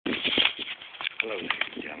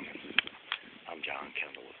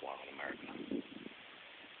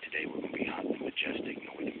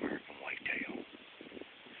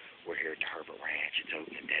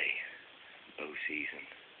bow season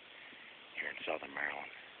here in southern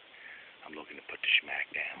Maryland. I'm looking to put the smack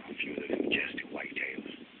down a few of those majestic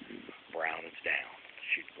whitetails. Brown is down.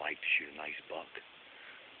 Like to shoot a nice buck.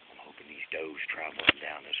 I'm hoping these does traveling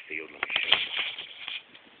down this field. Let me show you.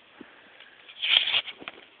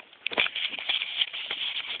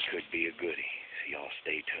 Could be a goodie, so y'all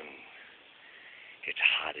stay tuned. It's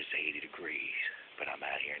hot as 80 degrees, but I'm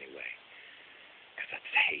out here anyway. Because I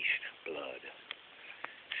taste blood.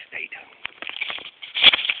 Stay tuned.